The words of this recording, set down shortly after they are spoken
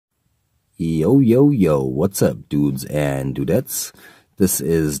Yo, yo, yo, what's up, dudes and dudettes? This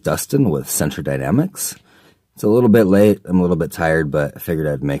is Dustin with Center Dynamics. It's a little bit late, I'm a little bit tired, but I figured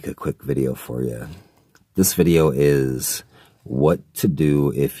I'd make a quick video for you. This video is what to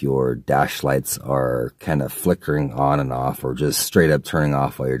do if your dash lights are kind of flickering on and off or just straight up turning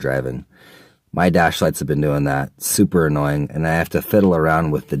off while you're driving. My dash lights have been doing that, super annoying, and I have to fiddle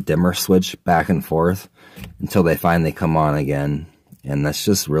around with the dimmer switch back and forth until they finally come on again, and that's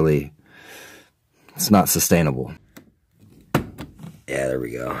just really, it's not sustainable. Yeah, there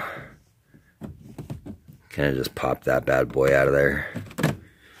we go. Kind of just pop that bad boy out of there.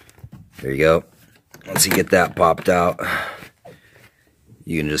 There you go. Once you get that popped out,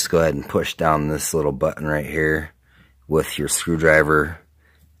 you can just go ahead and push down this little button right here with your screwdriver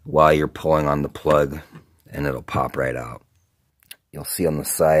while you're pulling on the plug, and it'll pop right out. You'll see on the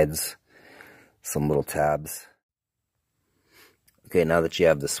sides some little tabs. Okay, now that you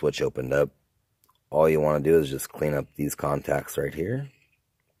have the switch opened up, all you want to do is just clean up these contacts right here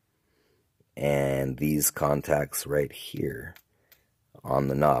and these contacts right here on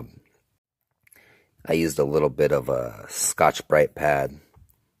the knob. I used a little bit of a Scotch-Brite pad.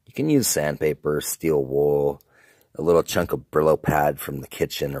 You can use sandpaper, steel wool, a little chunk of Brillo pad from the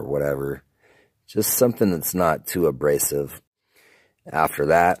kitchen or whatever. Just something that's not too abrasive. After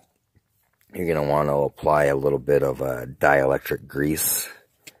that, you're going to want to apply a little bit of dielectric grease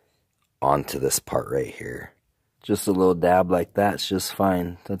onto this part right here. Just a little dab like that's just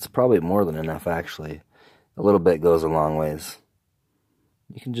fine. That's probably more than enough, actually. A little bit goes a long ways.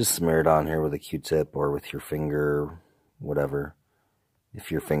 You can just smear it on here with a Q-tip or with your finger, whatever. If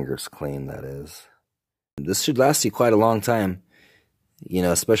your finger's clean, that is. This should last you quite a long time, you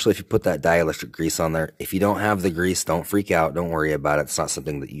know, especially if you put that dielectric grease on there. If you don't have the grease, don't freak out. Don't worry about it. It's not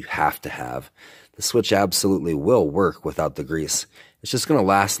something that you have to have. The switch absolutely will work without the grease. It's just going to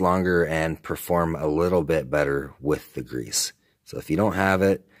last longer and perform a little bit better with the grease. So if you don't have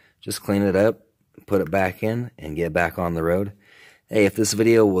it, just clean it up, put it back in, and get back on the road. Hey, if this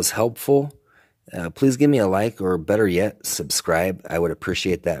video was helpful, please give me a like, or better yet, subscribe. I would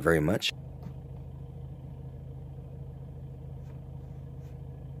appreciate that very much.